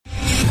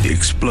The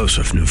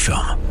explosive new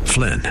film,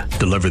 Flynn,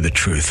 deliver the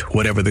truth,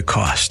 whatever the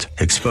cost.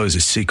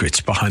 Exposes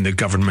secrets behind the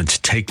government's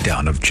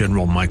takedown of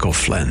General Michael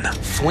Flynn.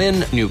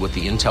 Flynn knew what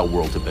the intel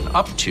world had been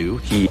up to.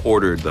 He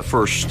ordered the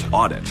first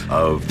audit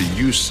of the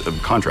use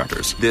of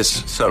contractors.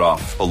 This set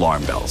off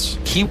alarm bells.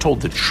 He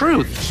told the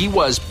truth. He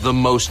was the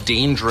most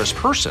dangerous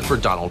person for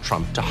Donald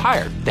Trump to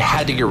hire. They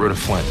had to get rid of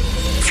Flynn.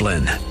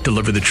 Flynn,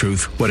 deliver the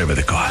truth, whatever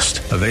the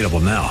cost. Available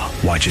now.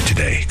 Watch it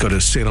today. Go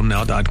to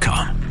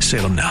salemnow.com.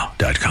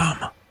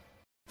 salemnow.com.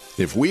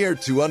 If we are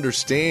to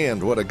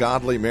understand what a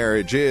godly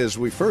marriage is,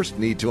 we first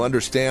need to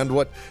understand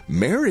what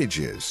marriage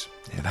is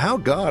and how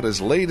God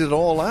has laid it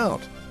all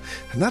out.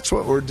 And that's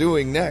what we're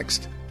doing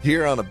next,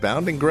 here on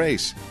Abounding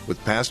Grace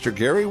with Pastor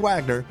Gary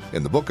Wagner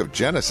in the book of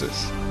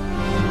Genesis.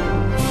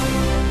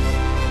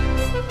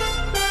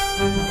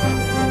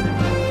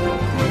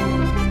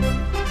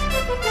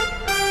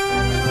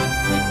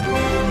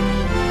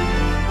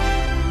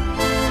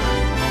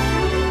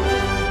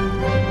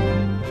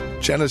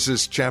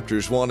 Genesis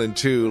chapters 1 and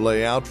 2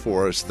 lay out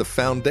for us the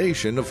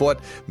foundation of what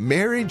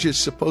marriage is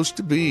supposed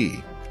to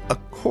be,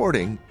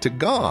 according to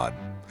God,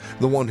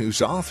 the one who's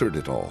authored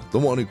it all, the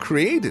one who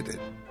created it.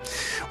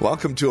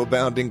 Welcome to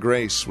Abounding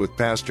Grace with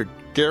Pastor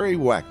Gary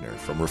Wagner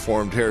from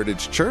Reformed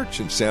Heritage Church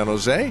in San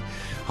Jose,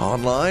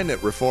 online at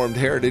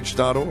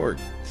reformedheritage.org.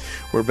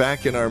 We're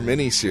back in our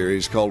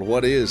mini-series called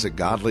What is a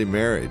Godly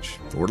Marriage?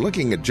 We're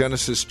looking at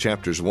Genesis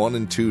chapters 1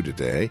 and 2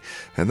 today,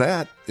 and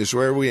that is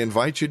where we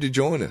invite you to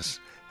join us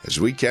as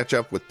we catch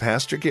up with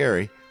Pastor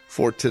Gary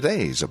for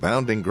today's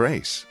Abounding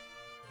Grace.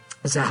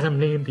 As Adam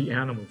named the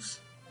animals,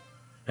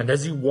 and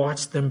as he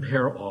watched them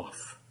pair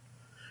off,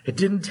 it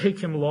didn't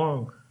take him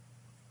long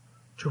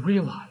to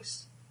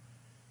realize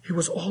he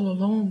was all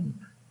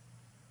alone.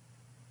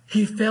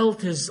 He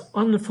felt his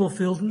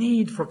unfulfilled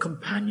need for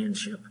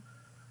companionship,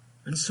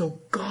 and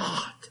so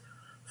God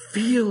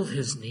filled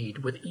his need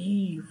with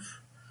Eve.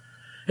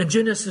 In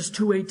Genesis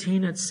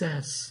 2:18 it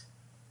says,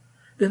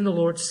 "Then the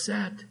Lord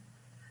said,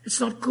 'It's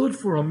not good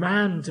for a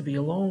man to be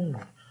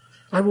alone.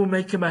 I will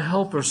make him a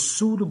helper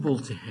suitable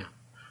to him.'"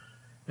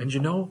 And you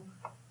know,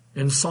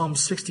 in Psalm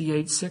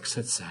 68:6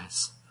 it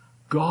says,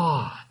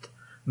 "God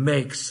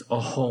makes a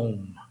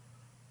home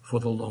for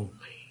the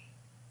lonely."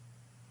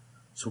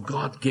 So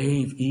God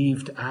gave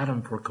Eve to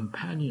Adam for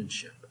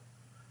companionship.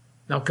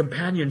 Now,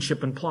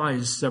 companionship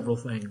implies several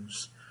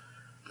things.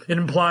 It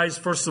implies,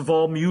 first of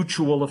all,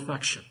 mutual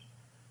affection.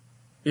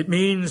 It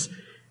means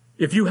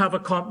if you have a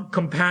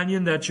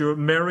companion that you're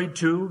married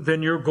to,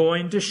 then you're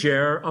going to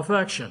share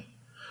affection.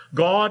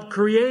 God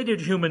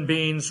created human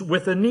beings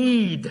with a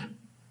need,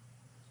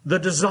 the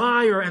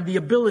desire and the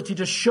ability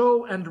to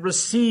show and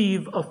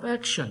receive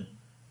affection.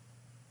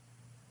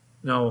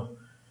 Now,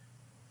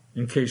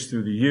 in case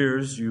through the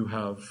years you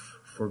have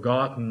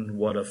forgotten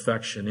what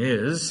affection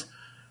is,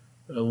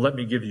 let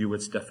me give you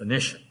its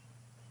definition.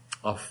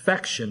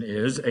 Affection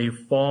is a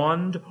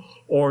fond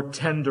or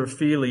tender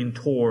feeling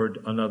toward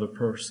another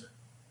person.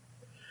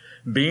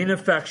 Being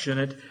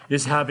affectionate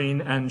is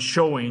having and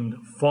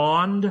showing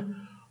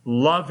fond,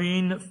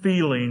 loving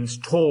feelings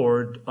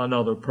toward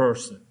another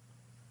person.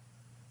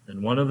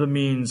 And one of the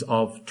means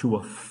of to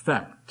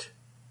affect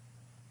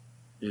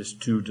is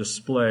to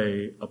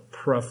display a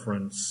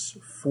preference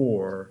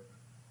for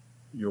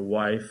your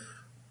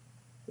wife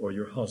or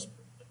your husband.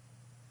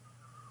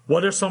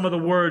 What are some of the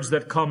words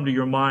that come to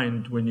your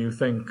mind when you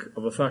think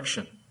of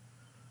affection?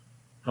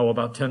 How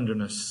about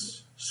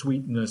tenderness,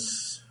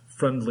 sweetness,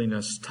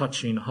 friendliness,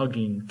 touching,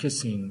 hugging,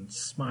 kissing,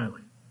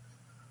 smiling?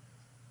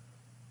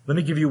 Let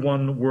me give you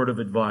one word of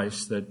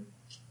advice that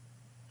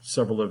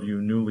several of you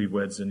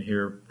newlyweds in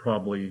here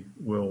probably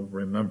will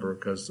remember,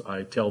 because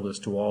I tell this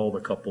to all the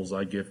couples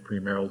I give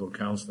premarital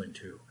counseling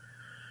to.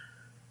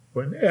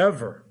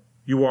 Whenever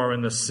you are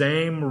in the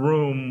same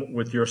room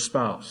with your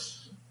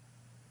spouse,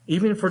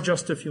 even for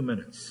just a few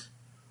minutes,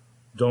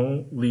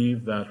 don't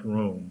leave that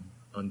room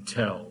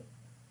until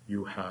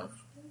you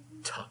have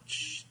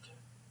touched.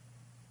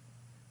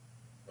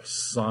 A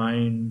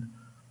sign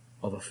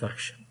of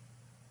affection.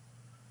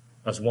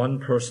 As one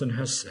person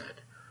has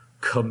said,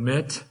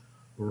 commit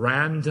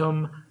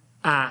random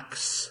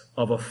acts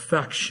of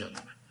affection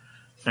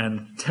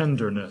and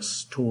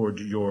tenderness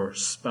toward your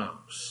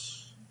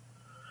spouse.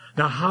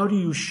 Now, how do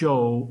you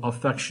show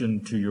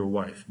affection to your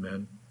wife,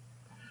 men?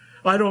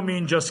 I don't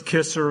mean just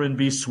kiss her and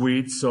be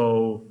sweet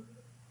so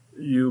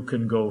you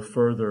can go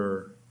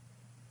further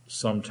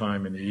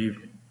sometime in the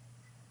evening.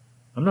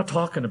 I'm not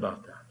talking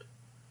about that.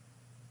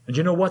 And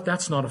you know what?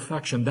 That's not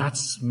affection.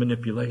 That's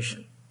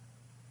manipulation.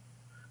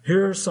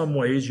 Here are some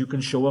ways you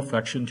can show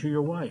affection to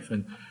your wife.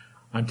 And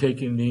I'm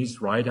taking these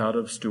right out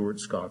of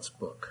Stuart Scott's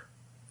book.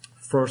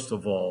 First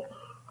of all,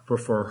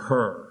 prefer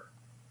her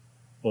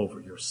over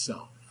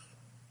yourself.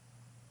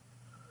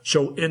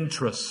 Show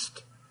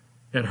interest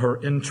in her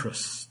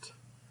interest.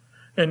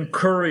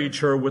 Encourage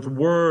her with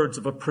words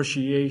of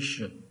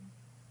appreciation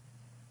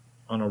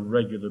on a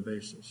regular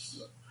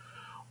basis.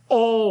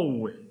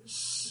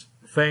 Always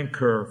thank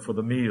her for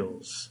the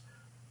meals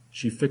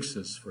she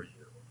fixes for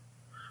you.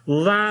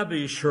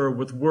 Lavish her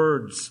with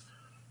words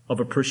of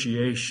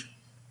appreciation.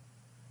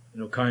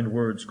 Kind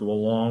words go a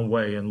long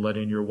way in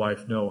letting your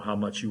wife know how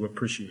much you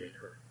appreciate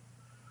her.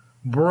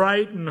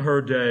 Brighten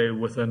her day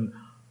with an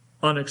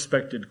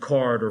unexpected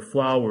card or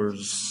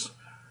flowers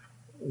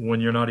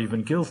when you're not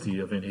even guilty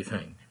of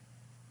anything.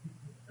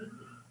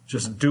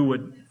 Just do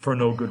it for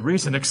no good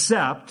reason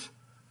except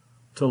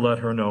to let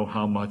her know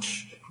how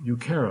much you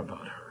care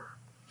about her.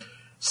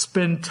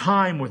 Spend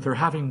time with her,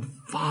 having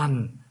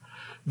fun,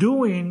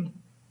 doing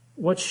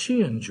what she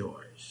enjoys.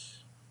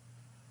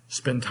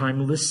 Spend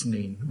time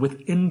listening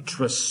with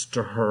interest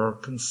to her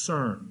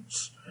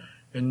concerns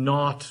and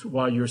not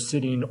while you're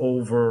sitting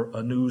over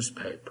a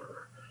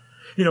newspaper.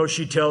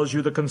 She tells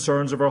you the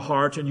concerns of her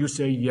heart and you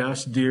say,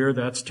 yes, dear,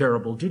 that's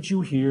terrible. Did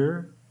you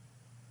hear?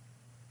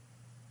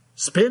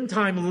 Spend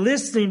time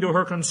listening to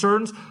her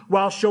concerns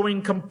while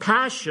showing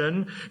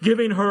compassion,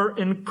 giving her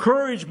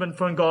encouragement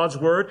from God's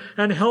Word,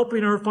 and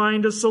helping her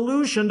find a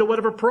solution to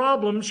whatever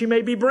problem she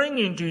may be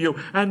bringing to you,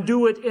 and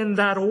do it in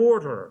that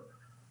order.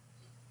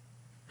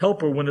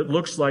 Help her when it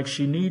looks like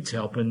she needs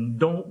help, and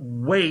don't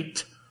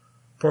wait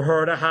for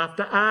her to have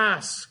to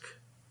ask.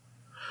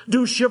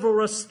 Do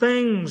chivalrous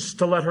things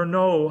to let her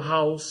know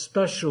how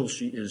special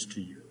she is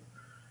to you.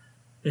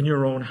 In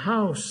your own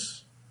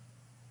house,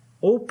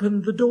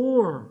 open the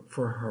door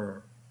for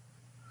her.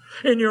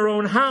 In your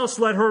own house,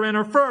 let her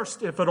enter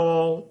first, if at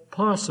all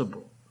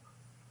possible.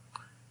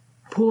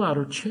 Pull out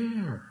her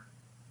chair.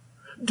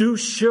 Do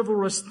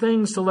chivalrous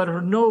things to let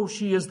her know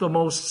she is the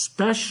most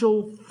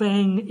special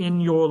thing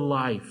in your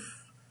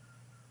life.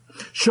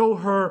 Show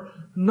her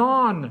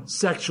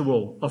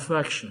non-sexual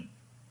affection.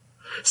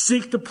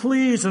 Seek to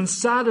please and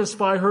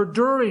satisfy her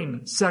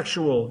during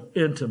sexual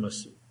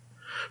intimacy.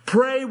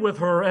 Pray with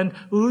her and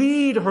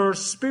lead her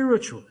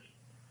spiritually.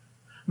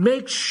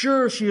 Make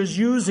sure she is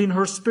using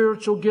her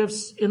spiritual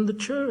gifts in the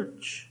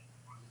church.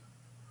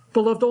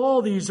 Beloved,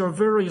 all these are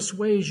various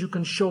ways you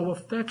can show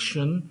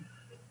affection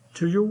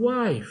to your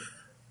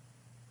wife.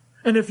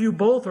 And if you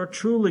both are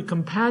truly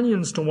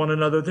companions to one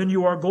another, then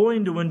you are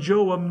going to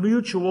enjoy a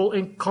mutual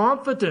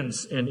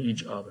confidence in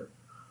each other.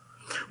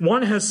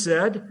 One has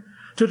said,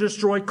 to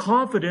destroy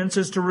confidence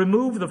is to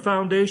remove the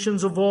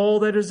foundations of all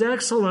that is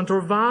excellent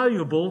or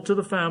valuable to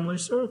the family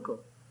circle.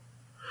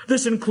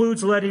 This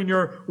includes letting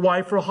your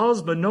wife or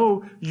husband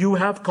know you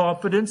have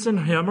confidence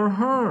in him or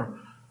her.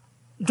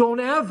 Don't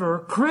ever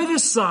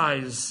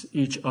criticize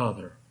each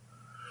other.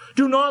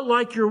 Do not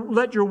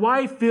let your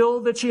wife feel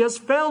that she has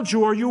failed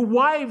you, or you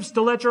wives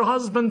to let your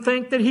husband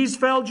think that he's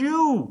failed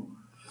you.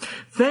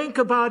 Think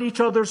about each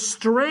other's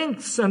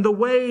strengths and the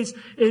ways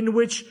in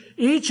which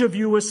each of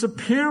you is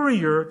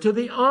superior to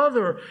the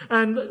other,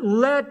 and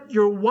let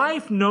your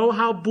wife know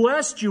how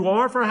blessed you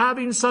are for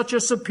having such a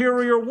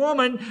superior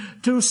woman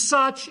to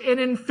such an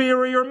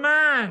inferior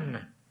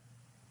man.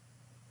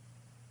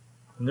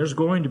 And there's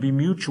going to be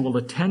mutual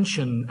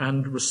attention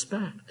and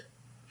respect.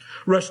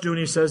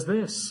 Rushdoony says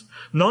this,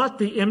 not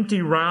the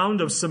empty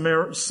round of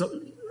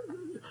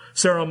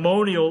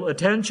ceremonial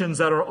attentions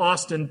that are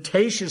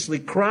ostentatiously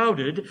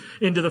crowded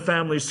into the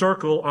family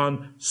circle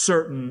on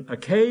certain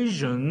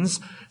occasions,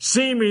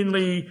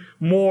 seemingly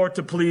more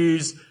to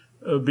please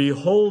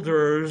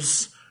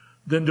beholders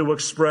than to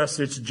express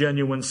its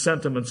genuine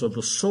sentiments of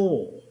the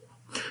soul.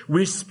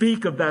 We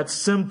speak of that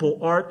simple,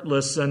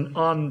 artless, and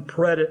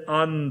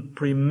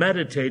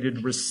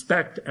unpremeditated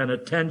respect and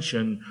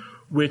attention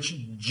which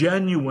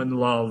genuine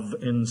love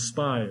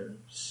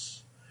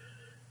inspires.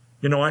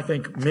 I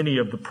think many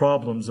of the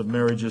problems of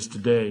marriages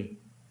today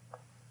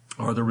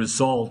are the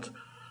result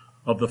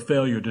of the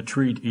failure to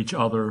treat each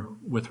other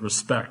with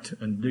respect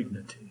and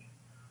dignity.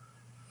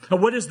 Now,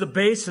 what is the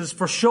basis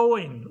for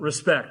showing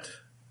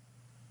respect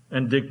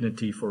and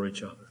dignity for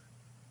each other?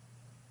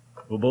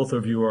 Well, both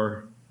of you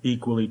are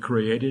equally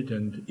created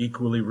and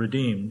equally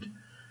redeemed,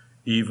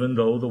 even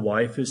though the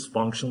wife is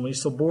functionally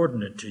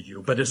subordinate to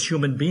you. But as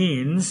human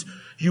beings,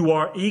 you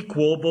are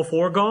equal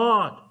before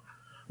God.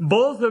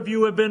 Both of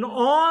you have been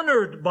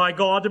honored by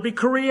God to be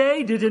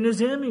created in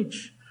His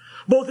image.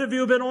 Both of you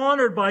have been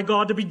honored by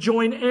God to be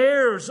joint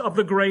heirs of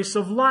the grace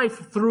of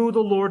life through the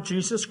Lord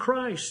Jesus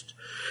Christ.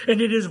 And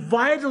it is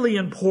vitally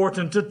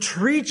important to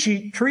treat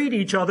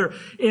each other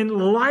in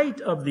light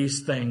of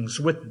these things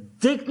with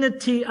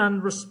dignity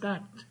and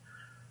respect.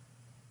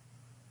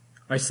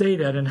 I say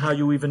that in how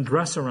you even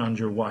dress around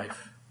your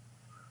wife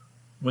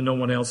when no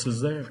one else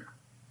is there.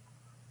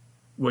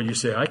 Well, you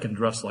say, I can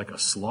dress like a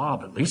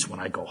slob, at least when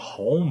I go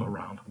home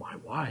around my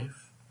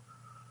wife.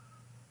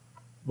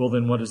 Well,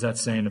 then what is that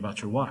saying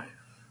about your wife?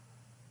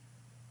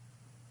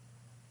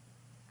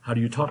 How do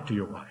you talk to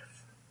your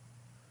wife?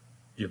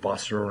 Do you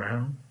boss her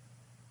around?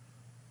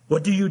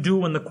 What do you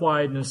do in the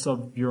quietness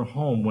of your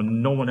home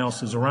when no one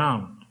else is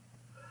around?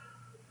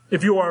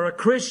 If you are a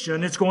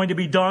Christian, it's going to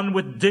be done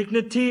with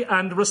dignity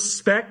and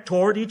respect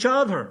toward each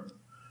other.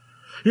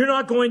 You're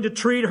not going to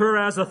treat her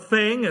as a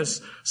thing,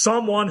 as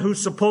someone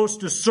who's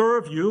supposed to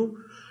serve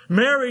you.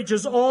 Marriage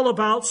is all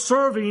about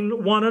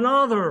serving one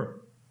another.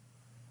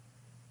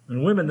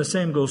 And women, the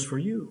same goes for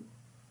you.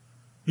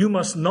 You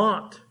must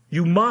not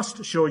You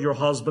must show your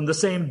husband the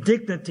same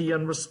dignity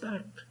and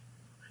respect.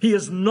 He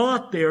is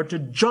not there to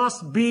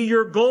just be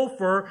your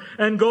gopher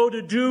and go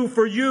to do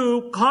for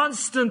you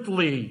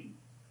constantly.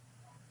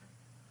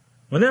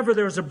 Whenever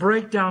there's a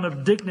breakdown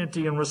of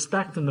dignity and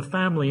respect in the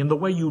family, in the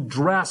way you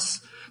dress,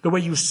 the way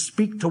you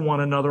speak to one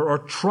another or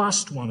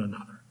trust one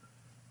another,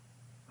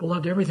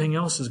 beloved, everything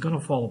else is going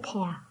to fall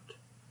apart.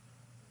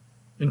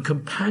 In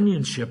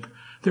companionship,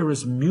 there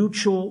is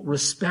mutual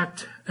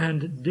respect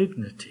and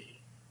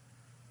dignity.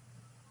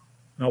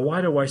 Now,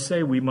 why do I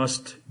say we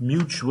must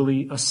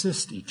mutually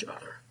assist each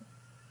other?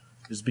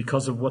 It's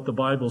because of what the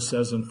Bible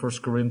says in 1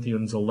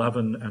 Corinthians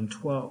 11 and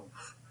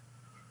 12.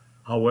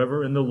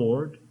 However, in the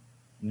Lord,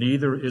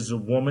 neither is a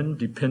woman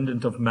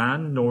dependent of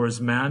man, nor is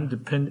man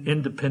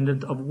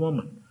independent of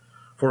woman.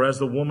 For as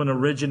the woman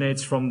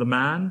originates from the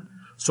man,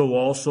 so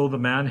also the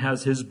man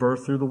has his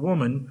birth through the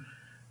woman,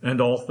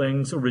 and all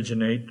things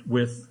originate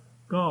with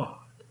God.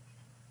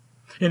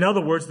 In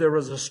other words, there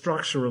is a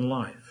structure in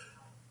life.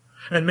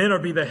 And men are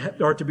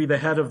to be the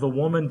head of the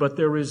woman, but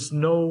there is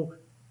no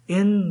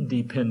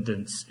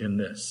independence in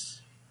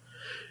this.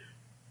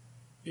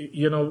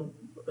 You know,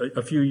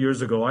 a few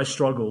years ago, I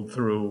struggled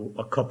through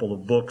a couple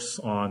of books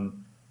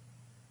on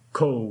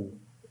codependence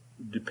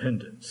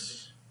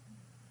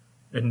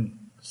and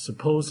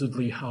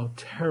supposedly how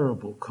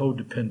terrible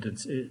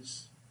codependence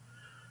is.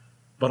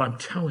 But I'm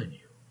telling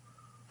you,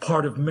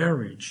 part of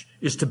marriage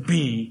is to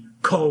be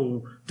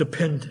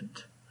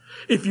codependent.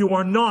 If you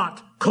are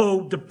not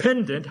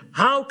codependent,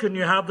 how can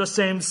you have the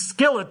same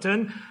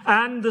skeleton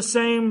and the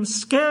same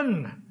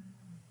skin?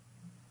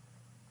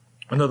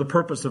 Another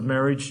purpose of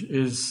marriage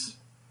is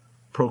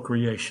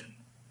procreation.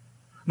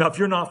 Now, if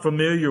you're not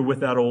familiar with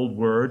that old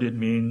word, it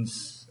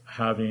means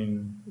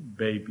having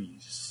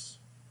babies.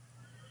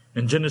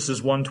 In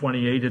Genesis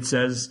 1:28, it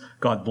says,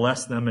 God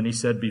blessed them, and he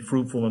said, be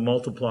fruitful and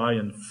multiply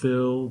and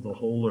fill the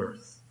whole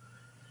earth.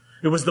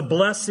 It was the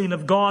blessing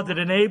of God that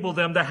enabled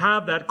them to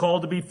have that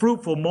call to be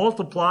fruitful,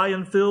 multiply,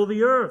 and fill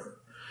the earth.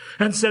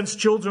 And since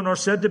children are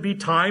said to be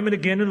time and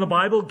again in the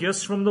Bible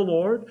gifts from the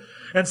Lord,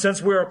 and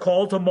since we are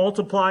called to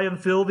multiply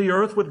and fill the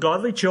earth with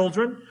godly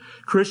children,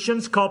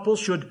 Christians couples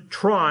should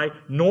try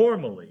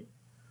normally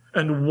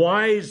and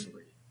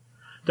wisely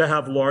to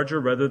have larger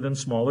rather than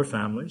smaller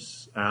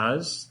families,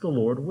 as the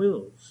Lord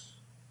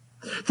wills.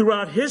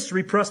 Throughout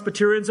history,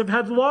 Presbyterians have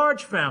had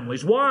large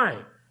families. Why?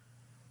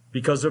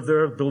 Because of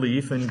their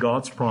belief in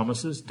God's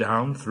promises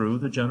down through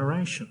the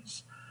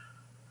generations.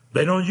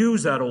 They don't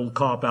use that old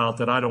cop-out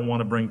that I don't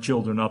want to bring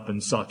children up in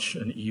such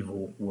an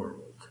evil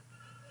world.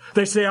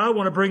 They say, I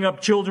want to bring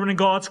up children in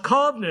God's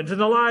covenant in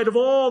the light of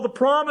all the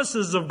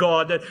promises of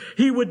God, that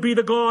he would be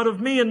the God of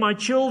me and my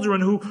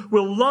children who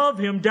will love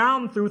him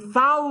down through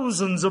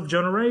thousands of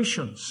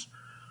generations.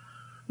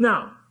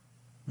 Now,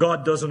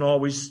 God doesn't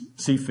always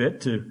see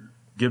fit to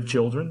give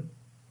children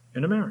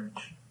in a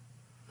marriage.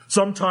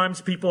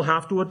 Sometimes people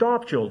have to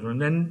adopt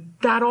children, and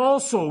that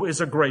also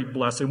is a great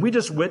blessing. We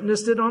just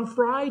witnessed it on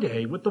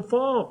Friday with the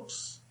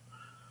folks.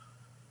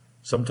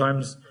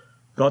 Sometimes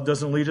God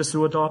doesn't lead us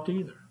to adopt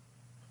either.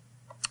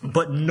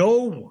 But no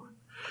one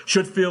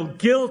should feel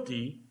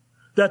guilty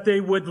that they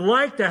would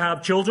like to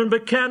have children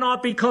but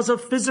cannot because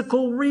of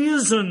physical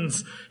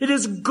reasons. It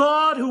is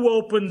God who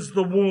opens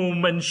the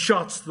womb and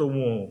shuts the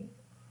womb.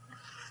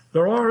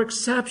 There are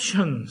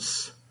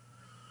exceptions.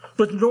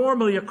 But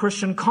normally a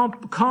Christian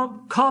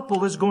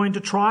couple is going to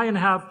try and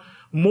have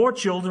more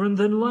children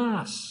than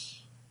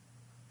less.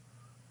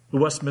 The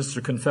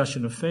Westminster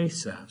Confession of Faith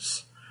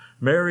says,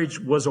 marriage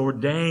was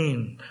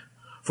ordained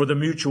for the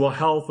mutual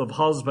health of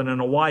husband and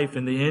a wife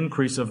and the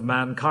increase of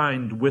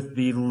mankind with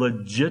the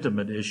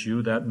legitimate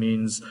issue, that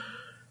means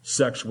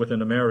sex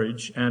within a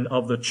marriage, and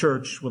of the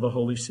church with a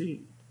holy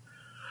seed.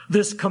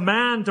 This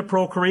command to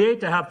procreate,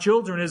 to have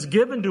children, is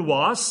given to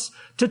us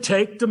to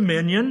take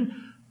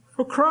dominion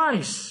for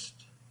Christ.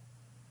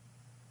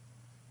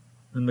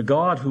 And the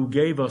God who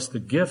gave us the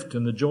gift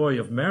and the joy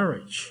of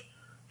marriage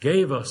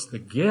gave us the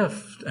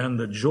gift and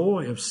the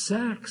joy of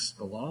sex,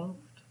 beloved.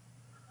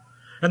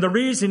 And the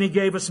reason he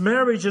gave us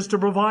marriage is to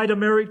provide a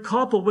married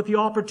couple with the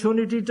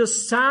opportunity to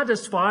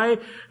satisfy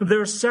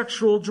their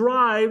sexual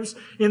drives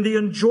in the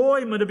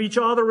enjoyment of each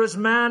other as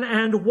man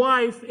and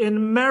wife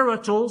in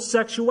marital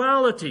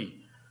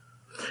sexuality.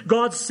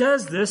 God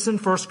says this in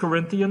 1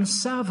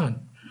 Corinthians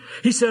 7.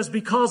 He says,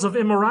 because of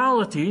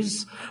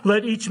immoralities,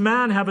 let each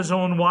man have his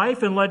own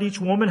wife, and let each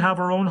woman have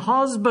her own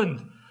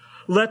husband.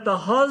 Let the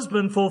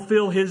husband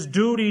fulfill his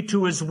duty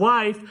to his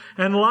wife,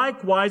 and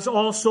likewise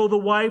also the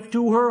wife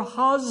to her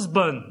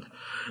husband.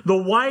 The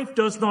wife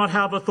does not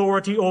have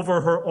authority over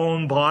her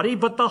own body,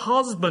 but the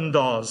husband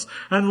does.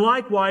 And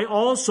likewise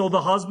also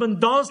the husband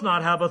does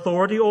not have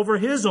authority over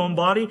his own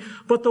body,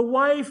 but the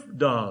wife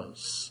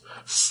does.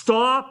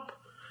 Stop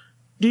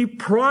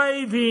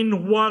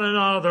depriving one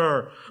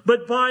another,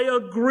 but by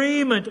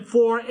agreement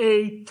for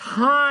a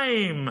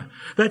time,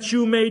 that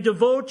you may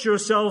devote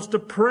yourselves to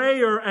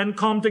prayer and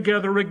come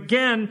together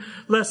again,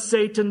 lest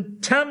Satan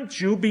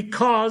tempt you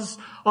because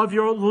of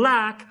your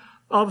lack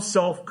of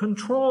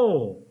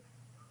self-control.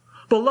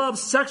 Beloved,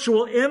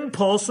 sexual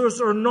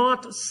impulses are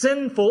not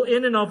sinful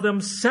in and of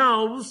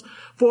themselves,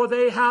 for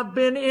they have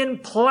been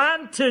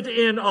implanted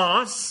in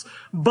us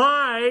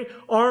by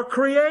our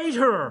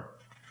Creator.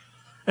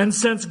 And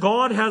since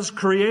God has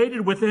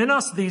created within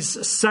us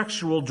these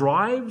sexual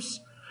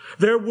drives,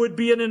 there would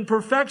be an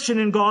imperfection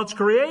in God's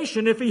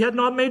creation if He had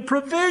not made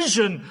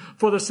provision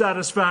for the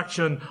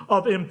satisfaction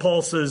of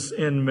impulses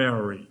in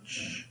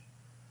marriage.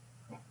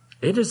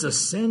 It is a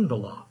sin,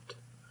 beloved,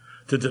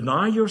 to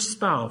deny your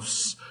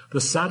spouse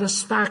the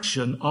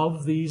satisfaction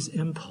of these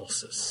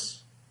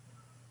impulses.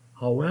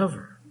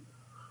 However,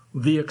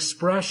 the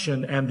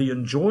expression and the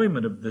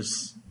enjoyment of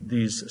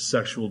these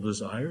sexual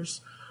desires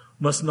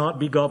must not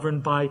be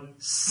governed by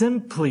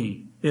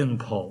simply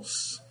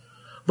impulse,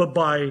 but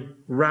by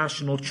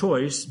rational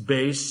choice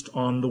based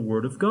on the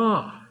Word of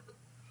God.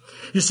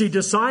 You see,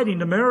 deciding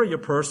to marry a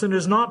person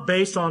is not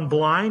based on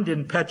blind,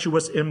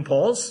 impetuous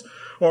impulse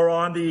or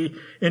on the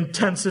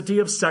intensity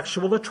of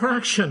sexual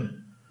attraction.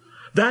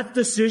 That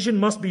decision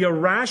must be a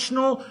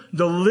rational,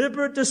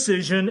 deliberate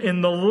decision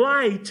in the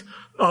light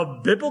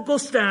of biblical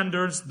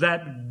standards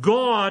that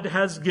God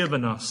has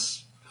given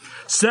us.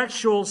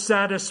 Sexual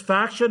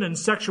satisfaction and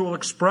sexual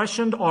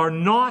expression are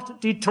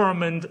not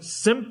determined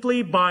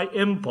simply by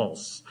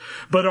impulse,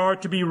 but are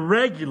to be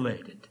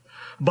regulated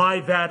by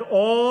that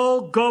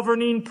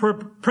all-governing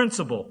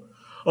principle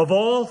of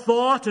all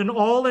thought and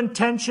all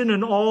intention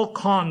and all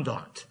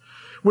conduct,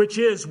 which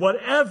is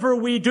whatever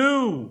we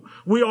do,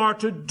 we are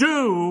to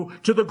do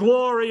to the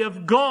glory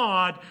of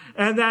God,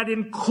 and that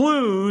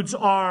includes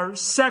our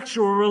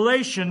sexual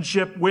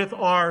relationship with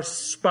our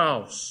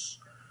spouse.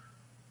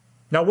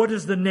 Now, what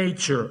is the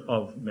nature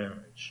of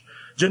marriage?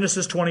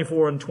 Genesis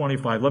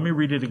 24:25. Let me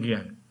read it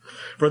again.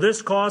 For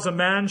this cause a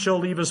man shall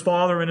leave his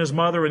father and his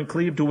mother and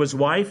cleave to his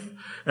wife,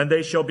 and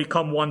they shall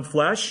become one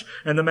flesh.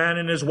 And the man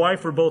and his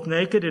wife were both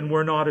naked and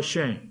were not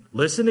ashamed.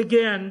 Listen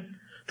again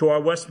to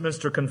our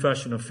Westminster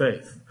Confession of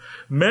Faith.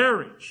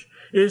 Marriage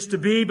is to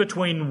be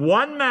between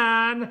one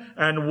man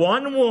and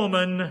one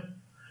woman.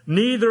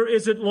 Neither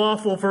is it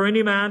lawful for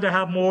any man to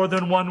have more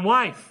than one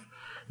wife,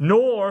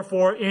 nor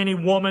for any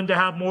woman to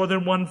have more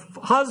than one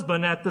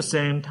husband at the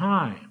same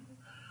time.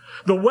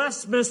 The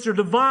Westminster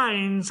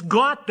Divines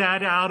got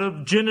that out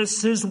of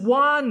Genesis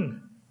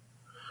 1.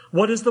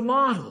 What is the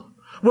model?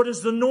 What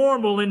is the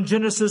normal in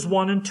Genesis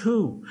 1 and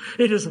 2?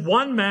 It is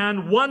one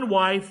man, one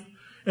wife,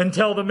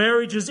 until the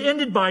marriage is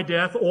ended by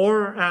death,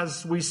 or,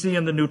 as we see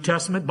in the New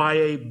Testament, by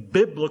a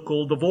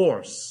biblical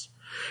divorce.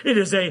 It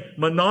is a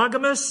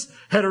monogamous,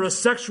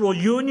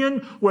 heterosexual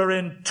union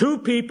wherein two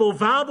people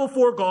vow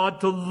before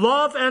God to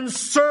love and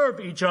serve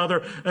each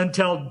other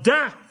until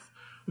death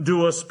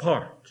do us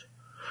part.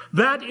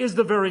 That is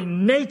the very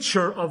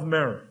nature of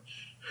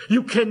marriage.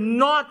 You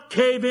cannot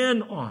cave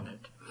in on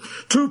it.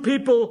 Two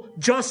people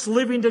just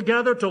living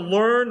together to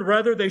learn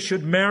whether they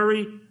should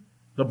marry,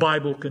 the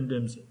Bible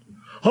condemns it.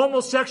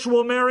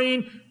 Homosexual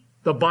marrying,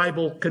 the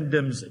Bible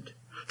condemns it.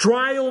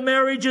 Trial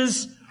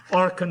marriages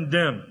are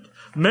condemned.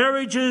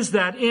 Marriages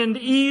that end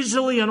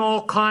easily in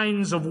all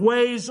kinds of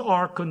ways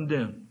are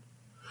condemned.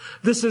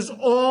 This is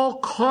all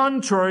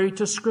contrary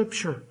to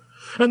Scripture,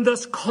 and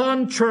thus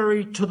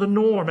contrary to the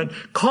norm and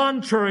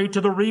contrary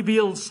to the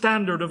revealed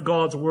standard of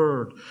God's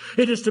Word.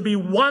 It is to be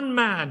one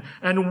man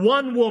and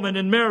one woman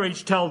in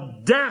marriage till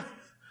death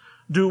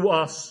do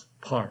us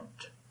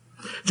part.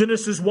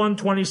 Genesis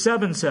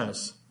 1:27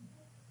 says,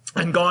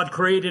 and God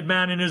created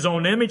man in His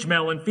own image,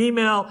 male and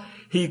female,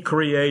 He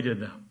created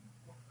them.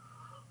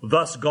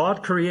 Thus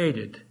God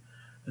created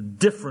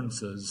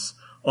differences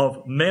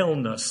of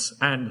maleness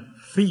and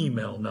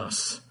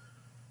femaleness.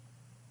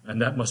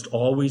 And that must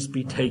always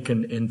be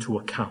taken into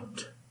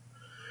account.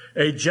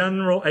 A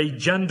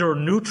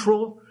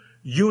gender-neutral,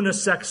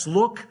 unisex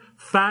look,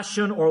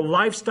 fashion, or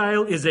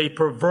lifestyle is a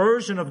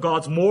perversion of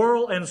God's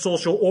moral and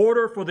social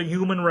order for the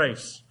human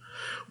race.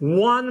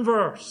 One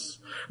verse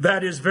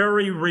that is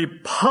very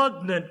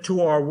repugnant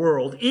to our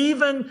world,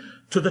 even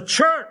to the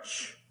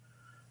church,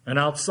 and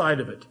outside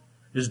of it,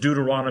 is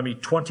Deuteronomy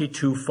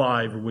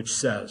 22:5, which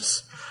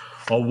says,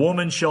 a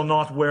woman shall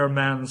not wear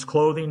man's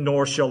clothing,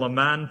 nor shall a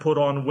man put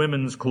on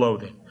women's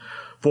clothing.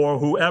 For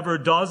whoever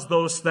does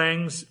those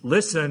things,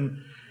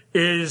 listen,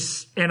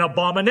 is an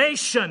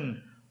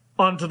abomination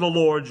unto the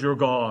Lord your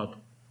God.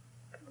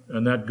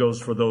 And that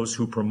goes for those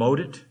who promote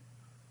it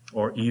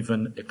or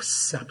even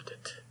accept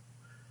it.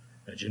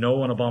 And you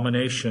know, an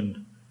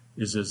abomination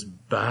is as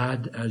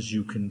bad as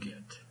you can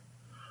get.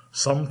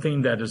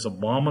 Something that is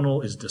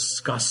abominable is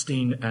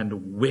disgusting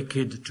and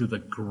wicked to the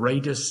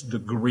greatest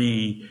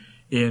degree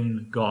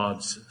in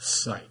God's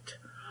sight.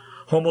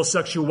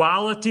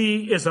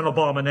 Homosexuality is an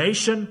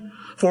abomination.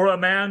 For a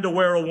man to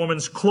wear a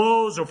woman's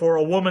clothes or for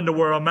a woman to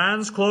wear a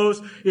man's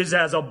clothes is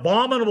as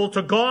abominable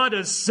to God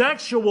as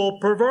sexual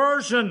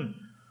perversion.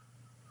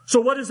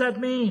 So what does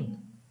that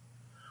mean?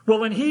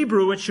 Well, in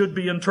Hebrew, it should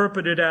be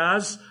interpreted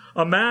as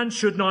a man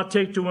should not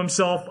take to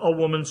himself a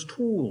woman's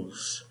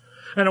tools,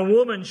 and a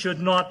woman should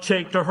not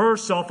take to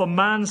herself a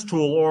man's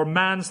tool or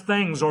man's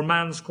things or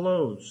man's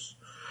clothes.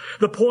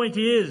 The point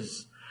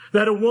is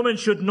that a woman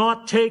should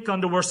not take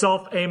unto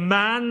herself a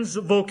man's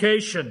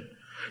vocation.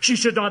 She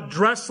should not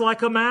dress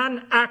like a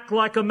man, act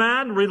like a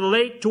man,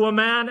 relate to a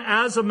man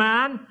as a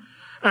man.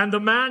 And the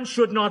man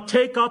should not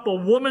take up a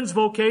woman's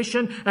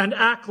vocation and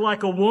act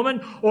like a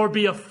woman, or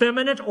be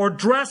effeminate, or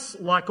dress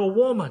like a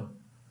woman.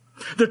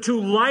 The two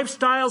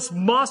lifestyles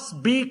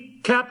must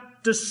be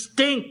kept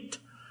distinct.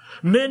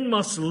 Men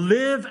must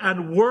live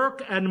and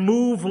work and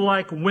move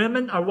like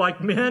women, or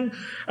like men,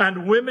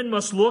 and women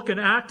must look and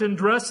act and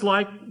dress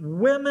like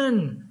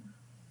women.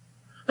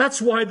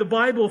 That's why the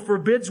Bible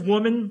forbids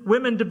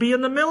women to be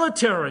in the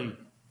military,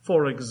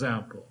 for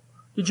example.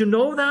 Did you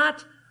know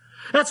that?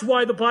 That's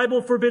why the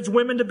Bible forbids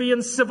women to be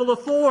in civil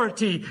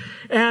authority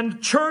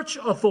and church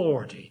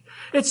authority.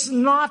 It's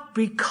not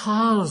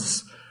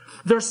because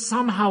they're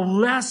somehow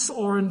less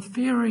or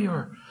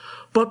inferior,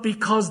 but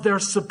because their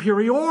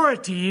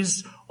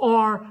superiorities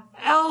are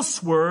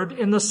elsewhere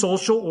in the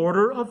social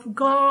order of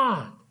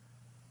God.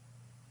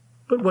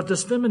 But what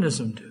does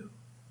feminism do?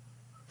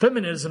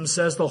 Feminism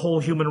says the whole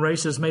human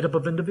race is made up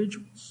of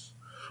individuals.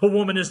 A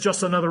woman is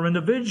just another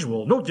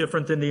individual, no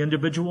different than the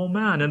individual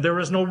man, and there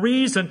is no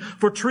reason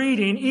for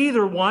treating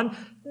either one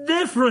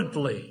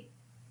differently.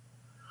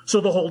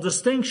 So the whole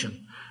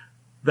distinction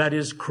that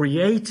is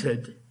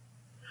created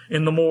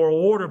in the moral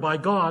order by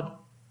God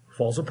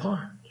falls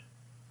apart.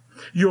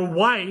 Your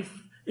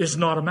wife is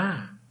not a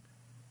man,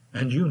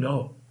 and you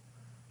know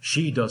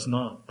she does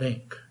not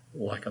think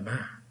like a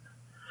man.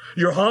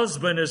 Your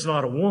husband is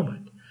not a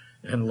woman,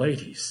 and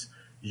ladies,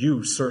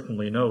 you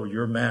certainly know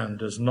your man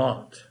does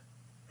not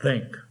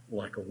think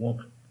like a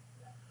woman.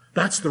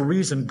 That's the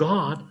reason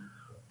God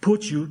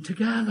put you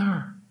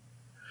together.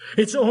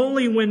 It's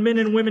only when men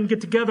and women get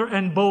together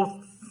and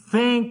both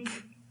think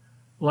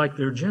like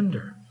their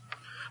gender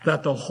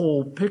that the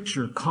whole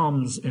picture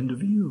comes into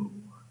view.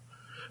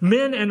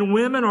 Men and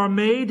women are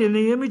made in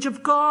the image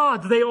of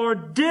God. They are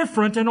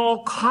different in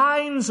all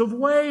kinds of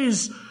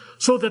ways,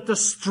 so that the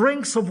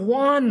strengths of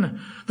one,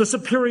 the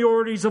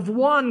superiorities of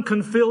one,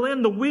 can fill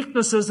in the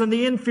weaknesses and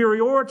the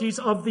inferiorities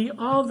of the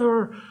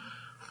other.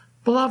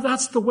 Beloved,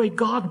 that's the way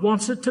God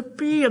wants it to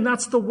be, and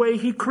that's the way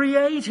He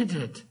created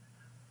it.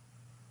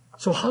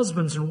 So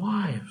husbands and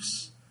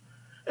wives,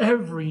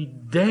 every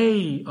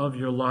day of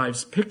your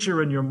lives,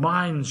 picture in your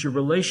minds your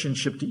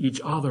relationship to each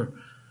other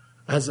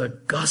as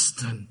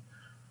Augustine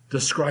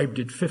described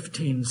it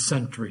 15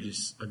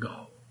 centuries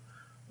ago.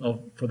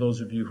 Oh, for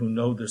those of you who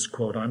know this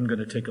quote, I'm going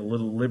to take a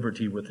little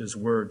liberty with his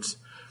words,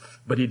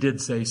 but he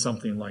did say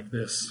something like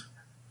this.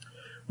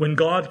 When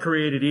God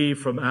created Eve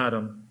from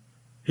Adam,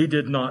 He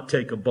did not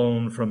take a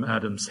bone from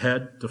Adam's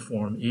head to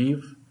form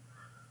Eve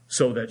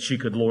so that she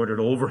could lord it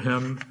over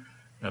him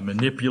and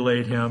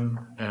manipulate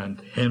him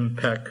and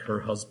henpeck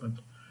her husband.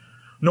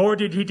 Nor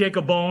did He take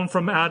a bone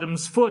from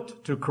Adam's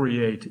foot to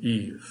create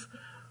Eve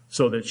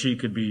so that she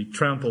could be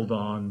trampled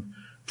on,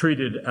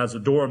 treated as a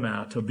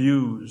doormat,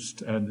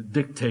 abused, and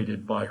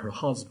dictated by her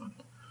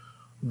husband.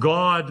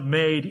 God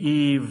made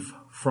Eve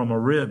from a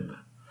rib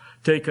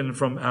taken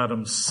from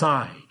Adam's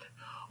side,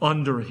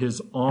 under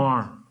his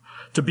arm,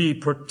 to be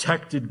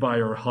protected by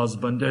her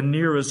husband, and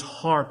near his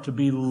heart to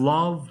be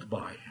loved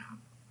by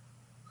him.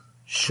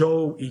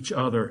 Show each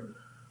other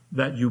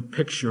that you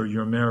picture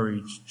your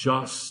marriage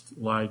just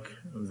like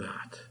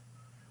that.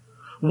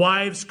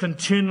 Wives,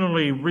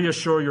 continually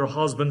reassure your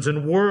husbands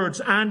in words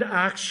and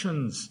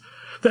actions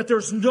that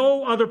there's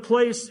no other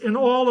place in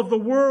all of the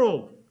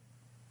world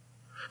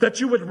that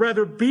you would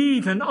rather be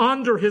than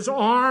under his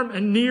arm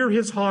and near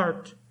his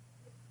heart.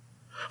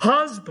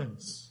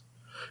 Husbands,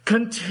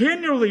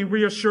 continually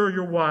reassure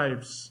your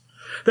wives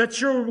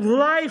that your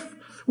life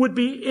would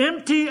be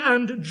empty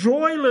and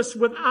joyless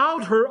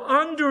without her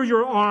under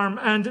your arm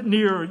and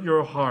near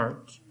your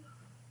heart.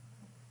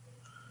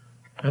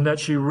 And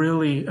that she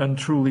really and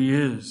truly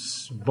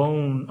is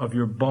bone of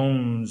your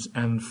bones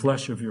and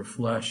flesh of your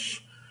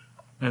flesh,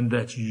 and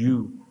that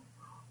you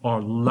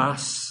are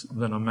less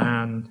than a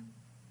man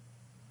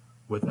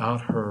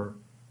without her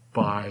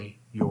by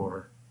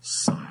your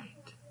side.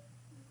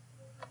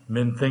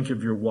 Men, think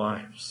of your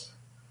wives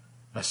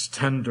as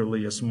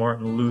tenderly as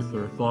Martin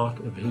Luther thought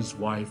of his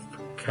wife,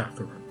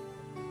 Catherine,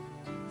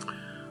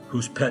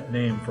 whose pet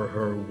name for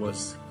her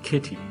was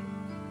Kitty,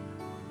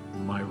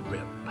 my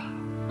rib.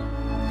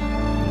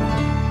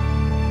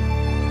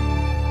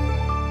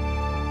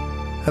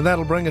 And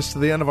that'll bring us to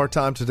the end of our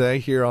time today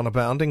here on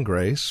Abounding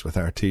Grace with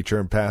our teacher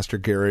and pastor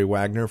Gary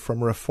Wagner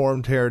from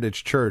Reformed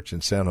Heritage Church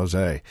in San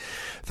Jose.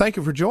 Thank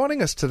you for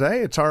joining us today.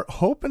 It's our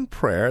hope and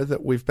prayer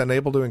that we've been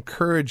able to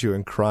encourage you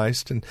in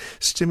Christ and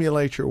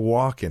stimulate your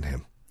walk in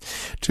Him.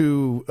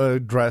 To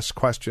address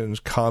questions,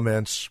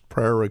 comments,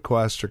 prayer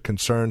requests, or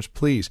concerns,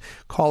 please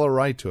call or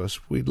write to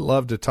us. We'd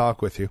love to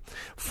talk with you.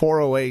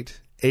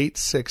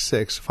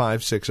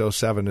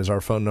 408-866-5607 is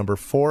our phone number,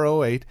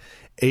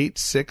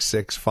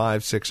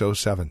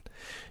 408-866-5607.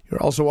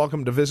 You're also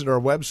welcome to visit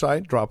our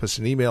website. Drop us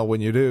an email when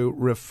you do,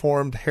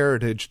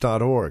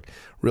 reformedheritage.org.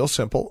 Real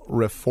simple,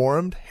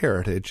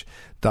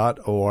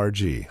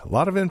 reformedheritage.org. A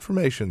lot of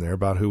information there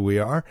about who we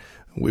are.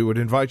 We would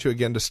invite you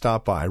again to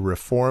stop by,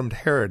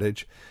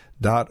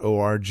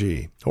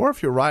 reformedheritage.org. Or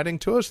if you're writing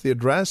to us, the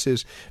address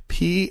is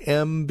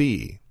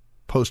PMB,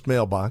 Post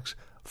Mailbox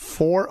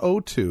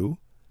 402,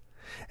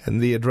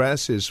 and the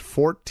address is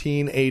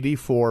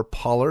 1484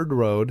 Pollard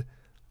Road,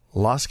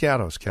 Los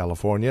Gatos,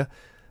 California,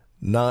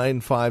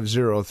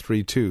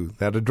 95032.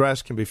 That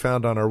address can be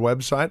found on our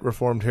website,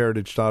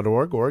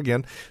 reformedheritage.org, or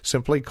again,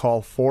 simply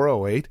call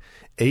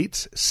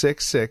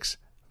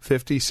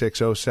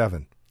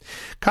 408-866-5607.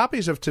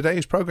 Copies of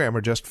today's program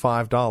are just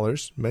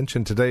 $5.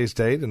 Mention today's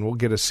date and we'll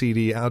get a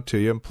CD out to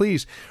you. And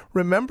please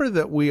remember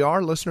that we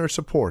are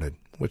listener-supported,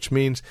 which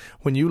means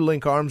when you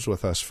link arms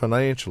with us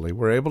financially,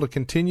 we're able to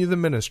continue the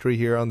ministry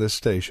here on this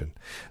station.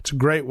 It's a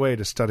great way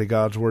to study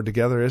God's Word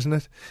together, isn't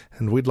it?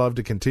 And we'd love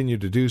to continue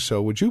to do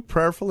so. Would you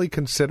prayerfully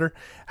consider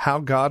how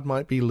God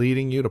might be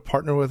leading you to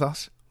partner with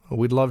us?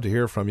 We'd love to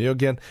hear from you.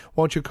 Again,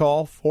 won't you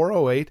call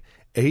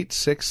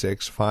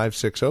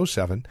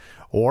 408-866-5607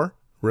 or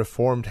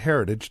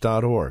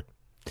reformedheritage.org.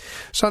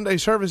 Sunday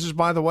services,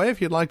 by the way, if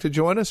you'd like to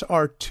join us,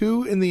 are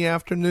 2 in the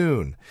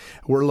afternoon.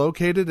 We're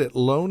located at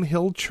Lone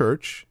Hill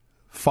Church,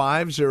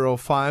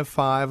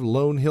 5055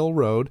 Lone Hill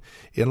Road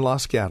in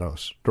Los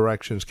Gatos.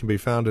 Directions can be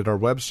found at our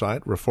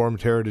website,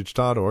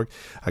 reformedheritage.org.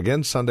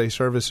 Again, Sunday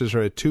services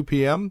are at 2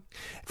 p.m.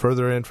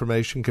 Further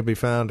information can be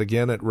found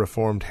again at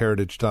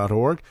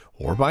reformedheritage.org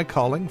or by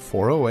calling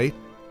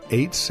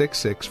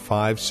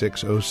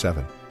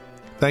 408-866-5607.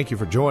 Thank you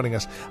for joining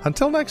us.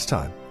 Until next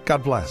time,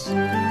 God bless.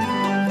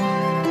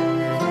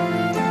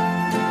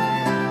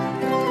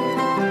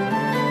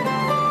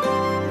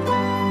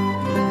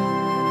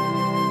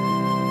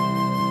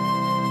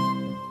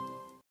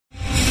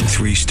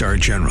 3-star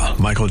General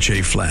Michael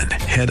J. Flynn,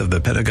 head of the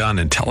Pentagon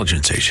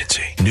Intelligence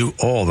Agency, knew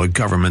all the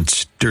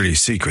government's dirty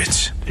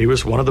secrets. He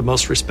was one of the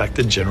most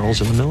respected generals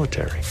in the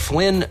military.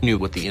 Flynn knew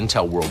what the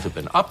intel world had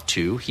been up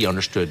to. He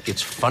understood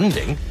its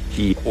funding.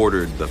 He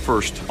ordered the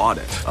first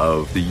audit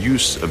of the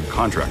use of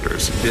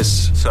contractors.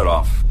 This set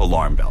off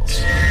alarm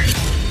bells.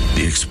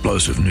 The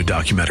explosive new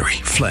documentary,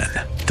 Flynn,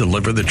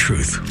 Deliver the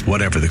Truth,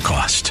 Whatever the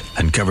Cost,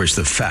 uncovers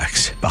the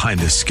facts behind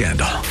this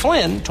scandal.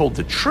 Flynn told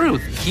the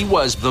truth. He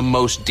was the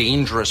most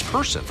dangerous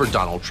person for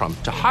Donald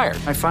Trump to hire.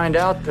 I find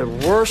out the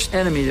worst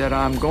enemy that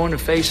I'm going to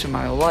face in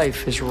my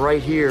life is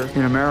right here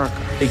in America.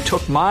 They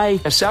took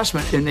my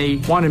assessment and they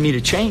wanted me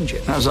to change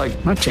it. And I was like,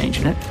 I'm not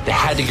changing it. They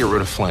had to get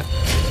rid of Flynn.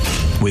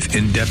 With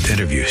in-depth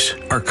interviews,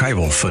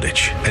 archival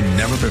footage, and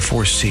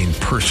never-before-seen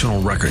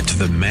personal records of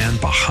the man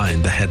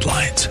behind the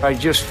headlines. I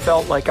just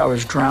felt like I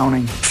was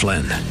drowning.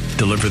 Flynn,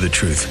 Deliver the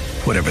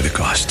Truth, Whatever the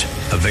Cost.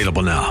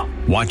 Available now.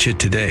 Watch it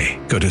today.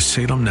 Go to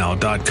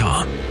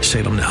salemnow.com.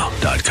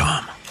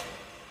 salemnow.com.